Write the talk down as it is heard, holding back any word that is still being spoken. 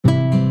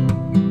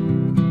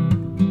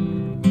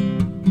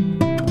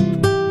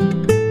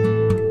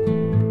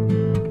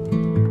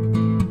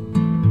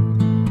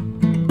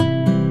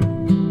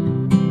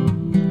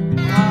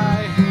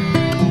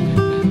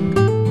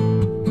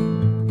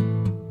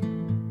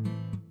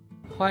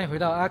欢迎回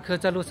到阿珂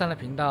在路上的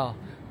频道。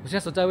我现在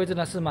所在位置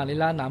呢是马尼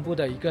拉南部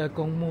的一个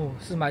公墓，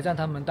是埋葬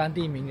他们当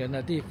地名人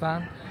的地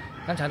方。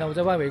刚才呢我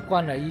在外围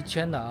逛了一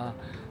圈了啊，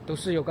都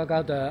是有高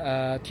高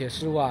的铁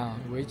丝网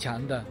围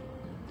墙的，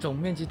总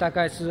面积大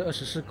概是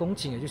24公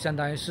顷，也就相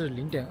当于是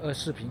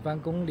0.24平方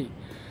公里。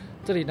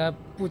这里呢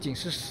不仅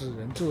是死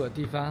人住的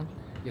地方，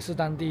也是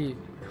当地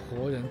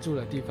活人住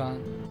的地方。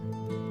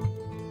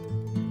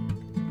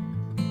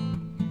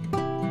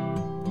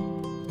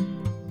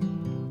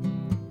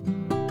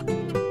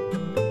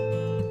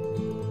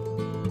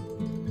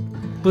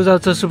不知道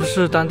这是不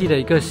是当地的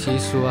一个习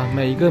俗啊？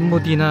每一个墓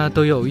地呢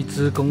都有一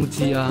只公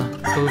鸡啊，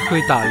都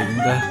会打铃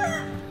的，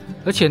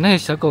而且那些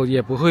小狗也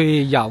不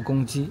会咬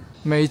公鸡。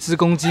每一只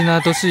公鸡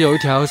呢都是有一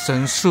条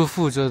绳束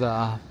缚着的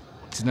啊，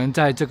只能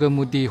在这个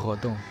墓地活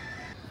动。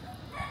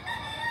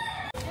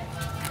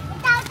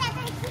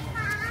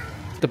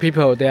The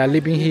people they are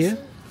living here.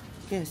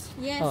 Yes.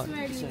 Yes,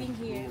 we're living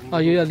here.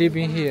 Oh, you are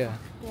living here.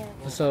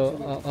 Yes. So,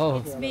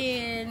 It's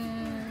been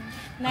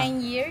 9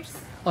 years.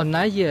 Oh,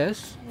 9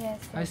 years. Yes.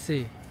 I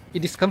see.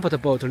 It is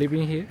comfortable to live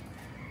in here.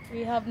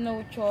 We have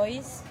no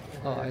choice.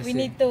 Oh, I see. We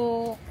need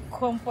to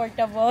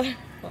comfortable.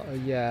 Oh,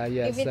 yeah,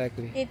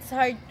 exactly. It's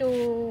hard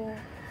to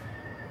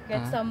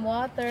get some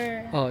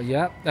water. Oh,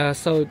 yeah.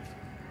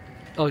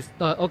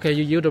 Okay.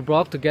 You use the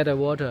block to get the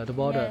water.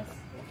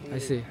 Yes. I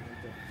see.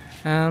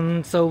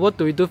 So what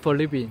do you do for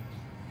living?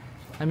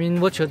 I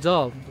mean, what's your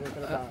job?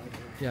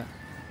 Yeah.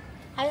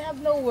 I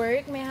have no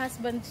work. My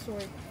husband's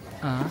work.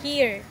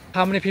 Here.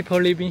 How many people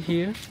live in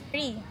here?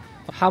 3.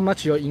 How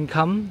much your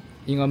income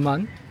in a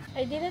month?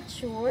 I didn't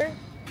sure.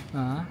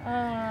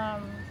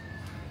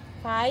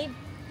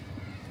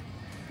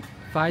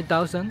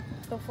 5,000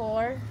 to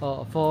 4.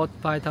 or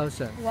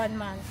 5,000. 1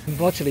 month.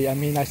 Unfortunately, I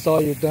mean, I saw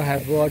you don't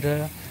have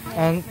water,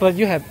 but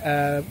you have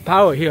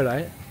power here,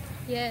 right?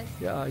 Yes.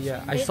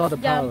 Yeah. I saw the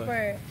power.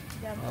 Jumper.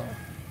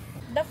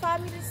 The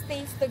family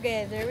stays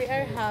together. We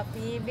are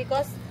happy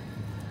because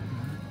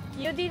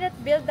you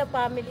didn't build the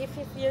family if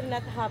you're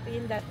not happy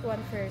in that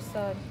one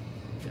person.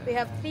 We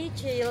have 3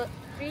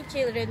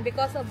 children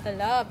because of the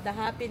love, the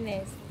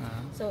happiness.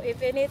 So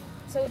if it's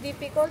so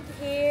difficult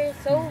here,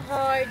 so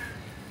hard,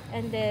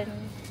 and then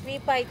we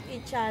fight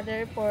each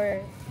other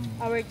for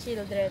our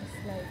children's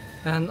life.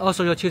 And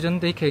also your children,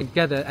 they can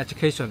get an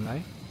education,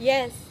 right?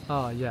 Yes.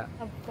 Oh, yeah.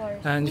 Of course.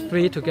 And it's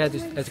free to get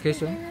this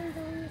education?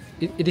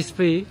 It is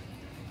free?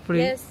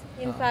 Yes,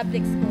 in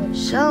public school.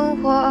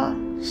 生活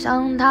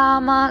像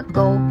他妈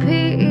狗屁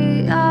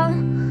一样，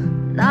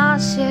那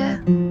些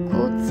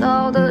枯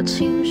燥的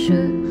情绪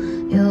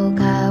又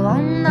该往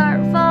哪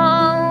儿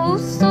放？无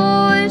所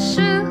谓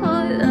诗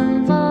和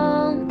远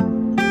方，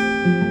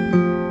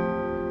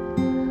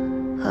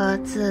和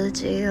自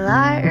己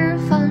来日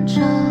方长，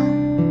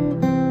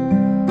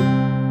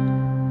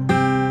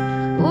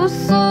无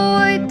所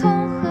谓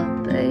痛和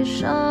悲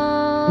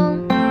伤，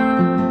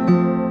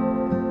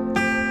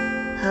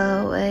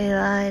和未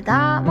来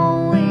大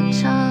梦一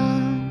场。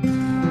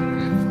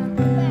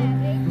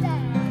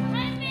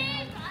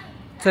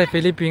在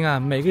菲律宾啊，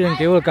每个人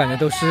给我的感觉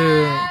都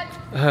是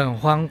很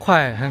欢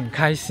快、很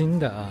开心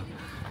的啊，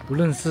无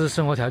论是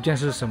生活条件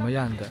是什么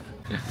样的。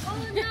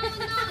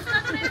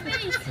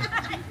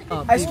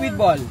Ice squid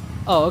ball.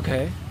 Oh,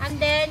 okay. And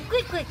then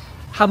quick.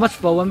 How much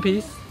for one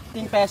piece?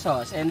 15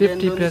 pesos. And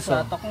 50 then pesos.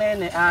 sa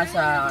toknene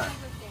sa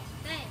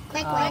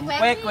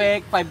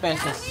quick 5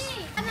 pesos.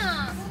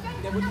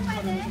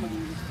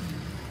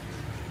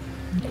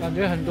 感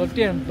觉很多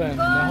淀粉，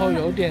然后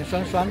有点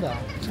酸酸的。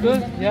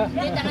Good, yeah.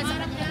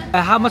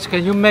 How much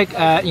can you make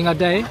in a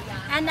day?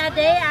 And a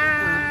day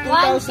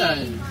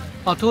 2,000.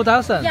 Oh,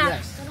 2,000. Yeah.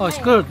 Oh, it's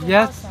good.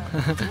 Yes.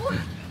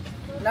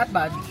 Not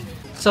bad.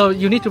 So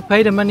you need to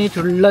pay the money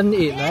to learn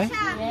it, right?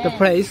 The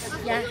place.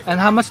 Yeah.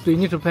 And how much do you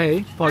need to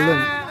pay for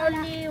learn?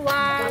 Only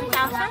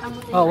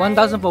 1,000. Oh,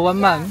 1,000 for 1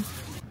 month.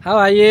 How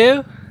are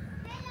you?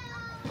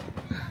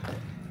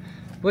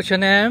 What's your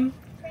name?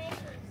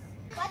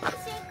 What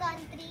is your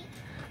country?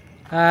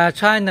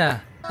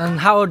 China. And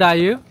how old are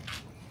you?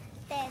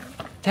 10.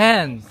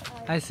 10.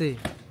 I see.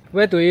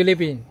 Where do you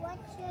live in?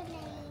 What's your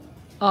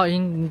name? Oh,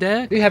 in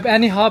there. Do you have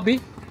any hobby?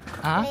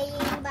 Huh?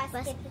 Playing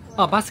basketball.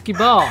 Oh,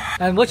 basketball.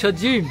 And what's your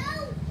dream?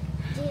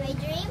 My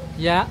dream?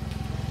 Yeah.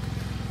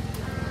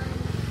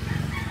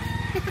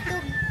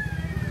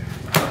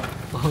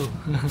 Oh.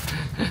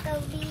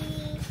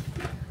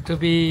 To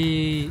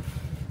be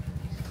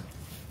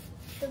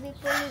To be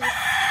police.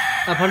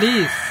 a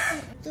police.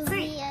 To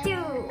be a... 2,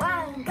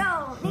 1,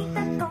 go！ 你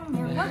的童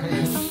年，我的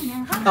童年。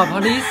 Oh,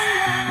 police.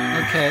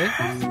 Okay.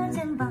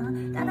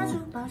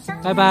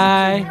 拜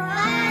拜。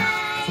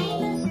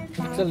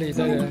这里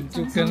的人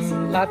就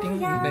跟拉丁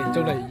美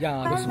洲的一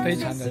样啊，都是非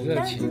常的热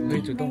情，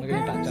会主动的跟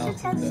你打招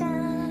呼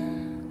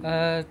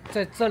的。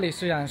在这里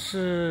虽然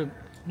是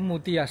墓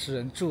地啊，死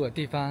人住的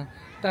地方，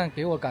但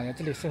给我感觉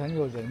这里是很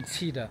有人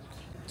气的，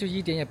就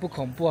一点也不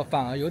恐怖，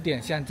反而有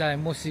点像在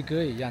墨西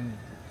哥一样。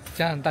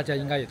像大家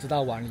应该也知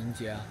道亡灵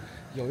节啊，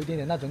有一点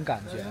点那种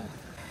感觉。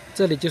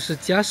这里就是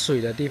加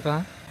水的地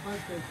方。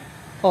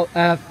哦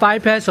，5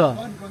 peso。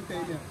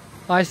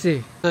I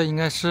see， 这应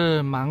该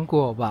是芒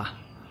果吧？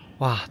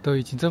哇，都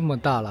已经这么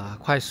大了，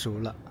快熟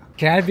了。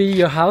Can I be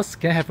your house?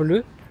 Can I have a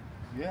look?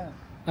 Yeah.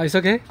 Oh, it's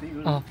okay.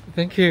 Oh,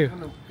 thank you.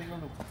 Take a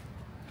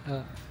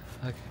look.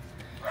 Okay.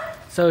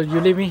 So you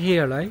living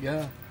here, right?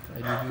 Yeah, I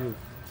live here.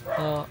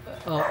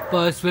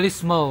 But it's very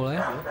small,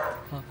 right?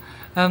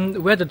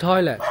 Where the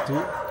toilet?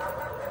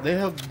 They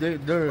have there.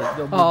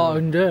 Oh,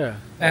 in there.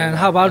 And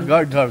how about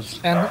guardhouse?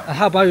 And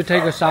how about you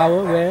take a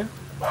shower? Where?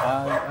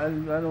 I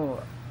know.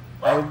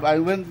 I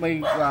went my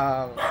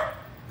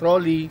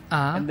trolley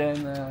and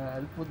then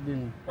I put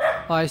in.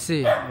 Oh, I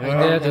see.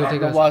 And there to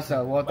take a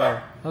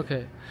water.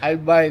 Okay. I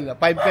buy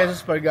 5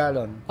 pesos per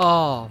gallon.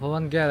 Oh, for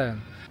 1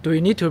 gallon. Do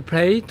you need to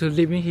pay to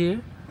live in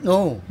here?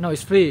 No, No,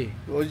 it's free.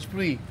 it's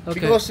free. Okay.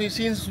 Because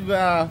since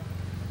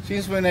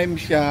when I'm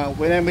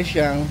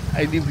young,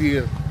 I live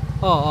here.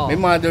 Oh. My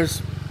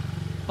mother's.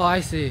 Oh,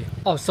 I see.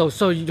 Oh,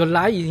 so your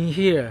life is in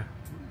here.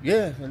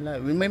 Yeah,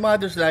 my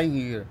mother's lying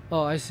here.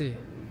 Oh, I see.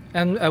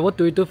 And what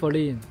do you do for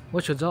living?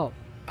 What's your job?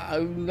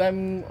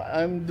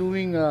 I'm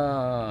doing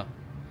a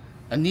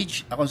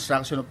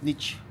construction of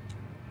niche.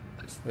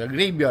 A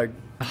graveyard.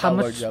 How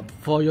much job.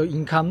 for your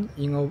income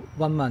in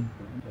 1 month?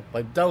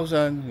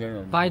 5,000. You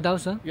know.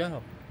 5,000? Yeah.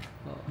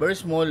 Very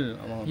small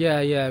amount.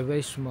 Yeah,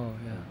 very small.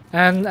 Yeah.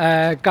 And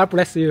God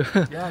bless you.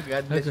 Yeah,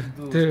 God bless you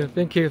too.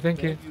 Thank you.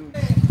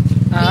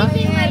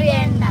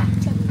 Merienda.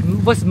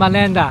 What's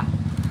Malenda?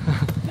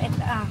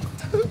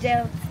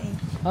 Jelly.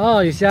 Oh,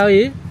 you sell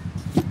it?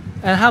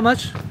 And how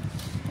much?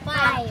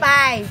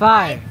 5.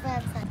 5.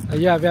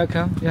 Yeah,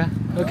 welcome. Yeah,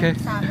 okay.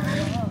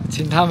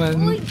 请他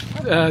们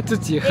自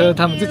己喝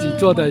他们自己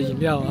做的饮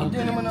料啊。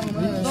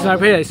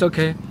Snapper is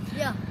okay.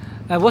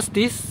 What's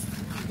this?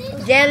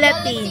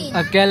 Gelatin.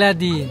 A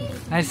gelatin.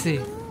 I see.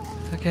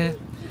 Okay.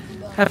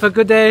 Have a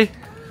good day.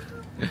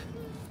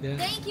 Yeah.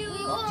 Thank you.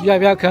 You are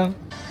welcome.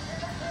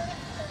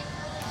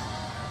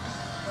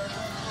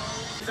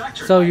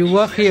 So you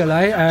work here,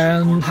 right?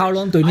 And how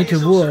long do you need to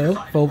work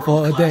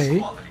for a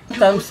day?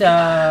 Sometimes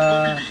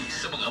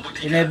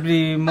in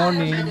every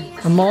morning,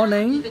 A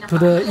morning to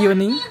the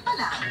evening.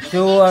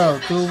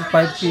 to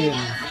 5 p.m.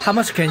 How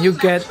much can you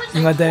get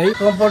in a day?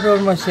 Comfortable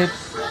myself.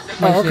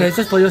 Oh, okay,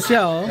 just for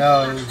yourself.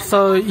 Yeah.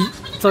 So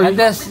And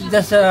that's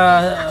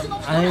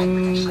I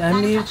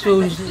need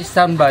to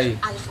stand by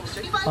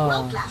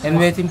and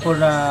waiting for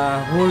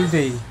the whole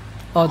day.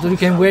 so you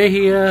can wait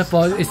here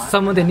for if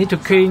someone they need to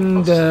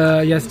clean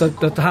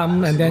the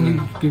time and then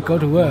you go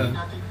to work.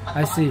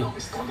 I see.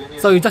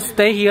 So you just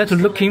stay here to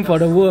looking for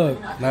the work.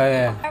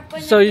 Yeah.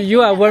 So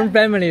you are one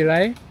family,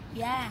 right?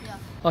 Yeah.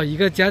 哦，一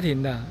个家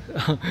庭的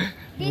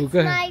，5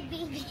个。 My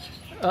baby.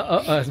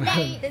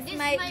 This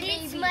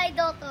is my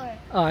daughter.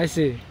 Oh, I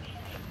see.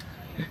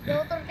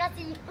 Daughter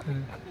kasi.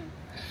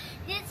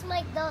 This is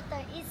my daughter.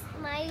 It's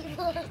my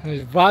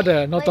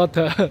Brother, not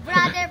daughter.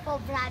 brother for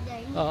brother.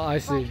 Oh, I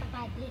see.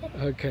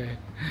 Okay.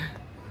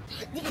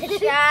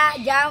 Siya,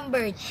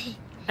 Jambert.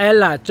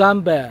 Ella,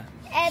 Jumper,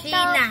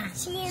 Sheena.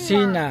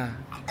 Sheena.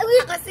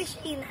 Ako si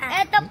Sheena.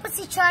 Ito po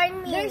si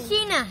Charmy. There's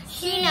Sheena.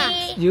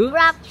 You?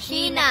 Rap.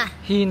 Sheena.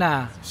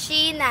 Hina,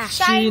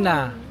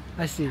 Sheena.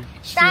 I see.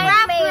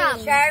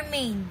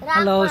 Charmaine.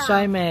 Hello,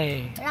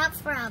 Shaimei.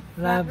 Rap.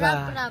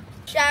 Lava.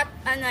 Shop,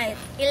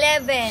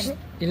 11.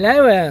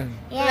 11.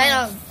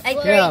 12. Ay,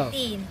 12.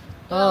 13.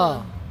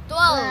 Oh,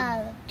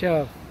 12.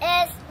 12.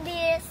 Is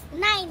this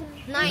 9?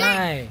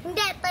 9.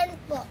 Hindi, 10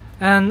 po.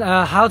 And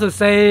how to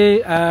say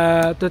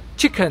the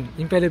chicken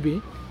in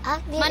Philippines?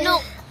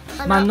 Manok.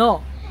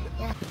 Manok.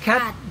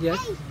 Cat. Yes.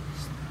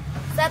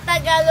 Sa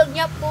Tagalog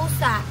niya,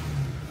 pusa.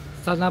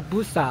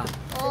 Sanabusa.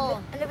 Oh.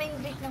 Ano ba yung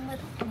Greek ng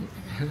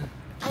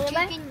Ano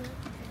ba?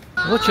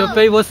 What's your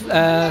favorite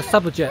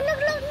subject?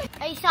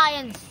 Ay,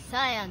 science.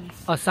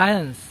 Oh,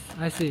 science.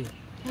 I see.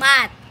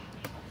 Math.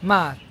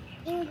 Math.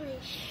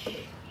 English.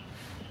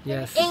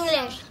 Yes.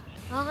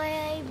 Okay,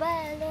 ay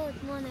balot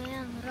mo na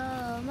yung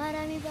ro.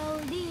 Marami pa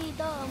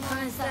dito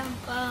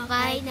masampa.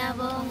 Kahit na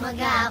buong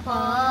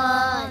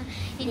maghapon,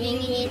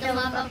 hindi ito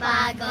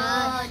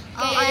mapapagod.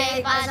 Okay,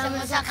 pasa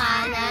mo sa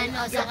kanan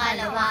o sa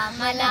kalawa.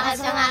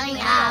 Malakas ang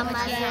aking amat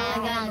sa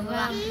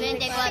gagawa.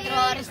 24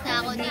 oras na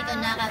ako dito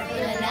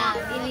nakatulala.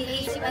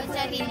 Iniisip ang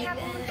sarili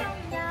ko.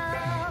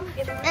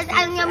 Tapos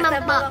ano nga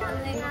mampo?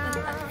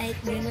 Ay,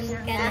 ganun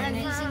ka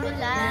na.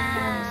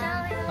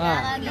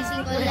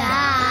 Kakagising ko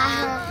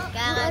lang.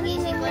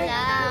 Kakagising ko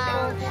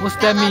lang. What's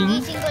that mean?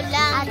 Kakagising ko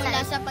lang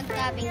mula sa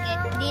pagkapingkit.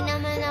 Di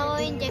naman ako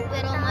inject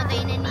pero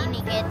matay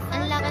naninikit.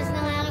 Ang lakas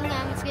ng aking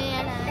gamit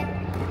kaya lahat.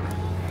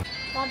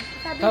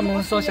 他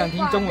们说想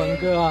听中文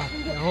歌啊，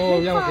然后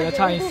让我给他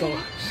唱一首，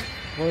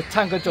我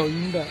唱个走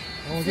音的，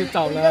然后就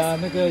找了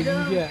那个音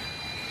乐，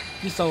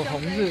一首《紅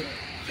日》。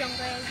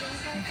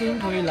顛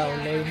沛流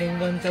離，命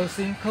運就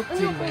算曲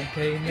折離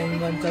奇，命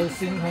運就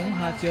算恐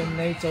嚇像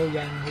你做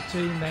人沒趣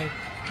味，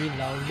別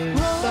流淚心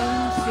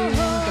酸，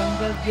更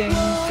不應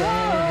捨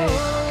棄，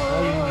我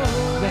願用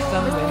一生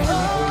永遠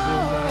陪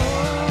伴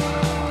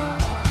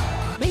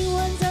你。命運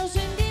就算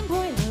顛沛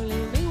流離，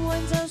命運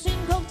就算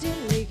曲折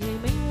離奇，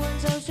命運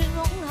就算恐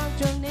嚇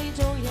像你做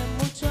人沒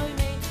趣味，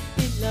別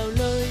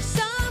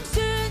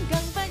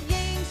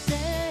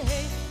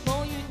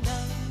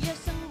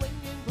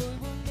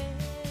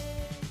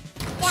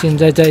现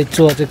在在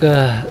做这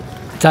个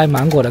摘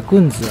芒果的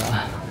棍子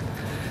啊，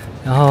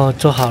然后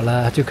做好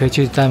了就可以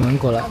去摘芒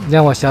果了，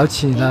让我想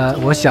起了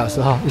我小时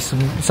候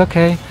，it's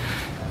okay。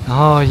然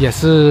后也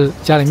是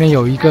家里面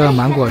有一个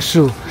芒果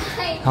树，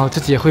然后自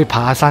己也会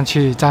爬上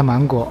去摘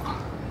芒果，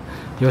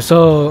有时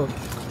候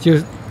就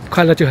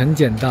快乐就很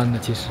简单了。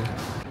其实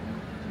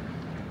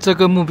这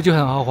个墓就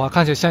很豪华，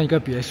看起来像一个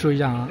别墅一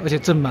样啊，而且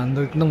正门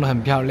都弄得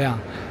很漂亮，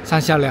上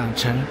下2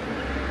层。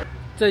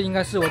这应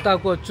该是我到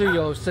过最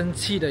有生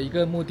气的一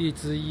个墓地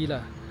之一了。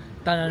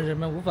当然，人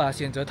们无法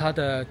选择他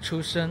的出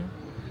生，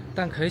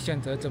但可以选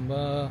择怎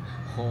么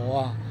活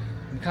啊。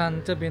你看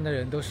这边的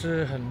人都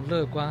是很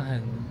乐观、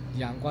很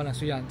阳光的，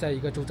虽然在一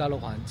个铸造的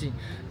环境，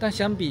但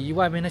相比于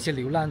外面那些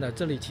流浪的，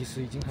这里其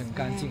实已经很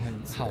干净、很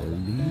好了。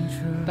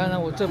当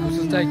然，我这不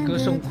是在歌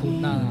颂苦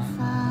难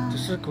啊，只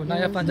是苦难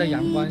要放在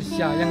阳光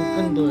下，让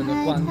更多人的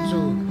关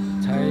注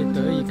才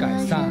得以改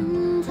善。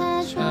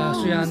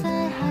虽然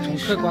从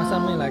客观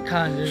上面来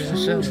看，人人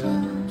生而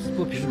是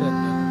不平等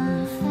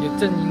的，也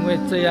正因为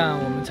这样，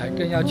我们才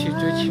更要去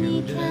追求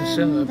人人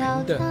生而平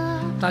等，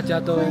大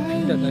家都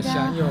平等的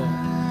享有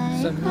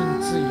生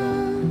命自由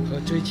和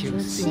追求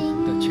幸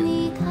福的权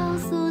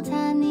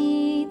利。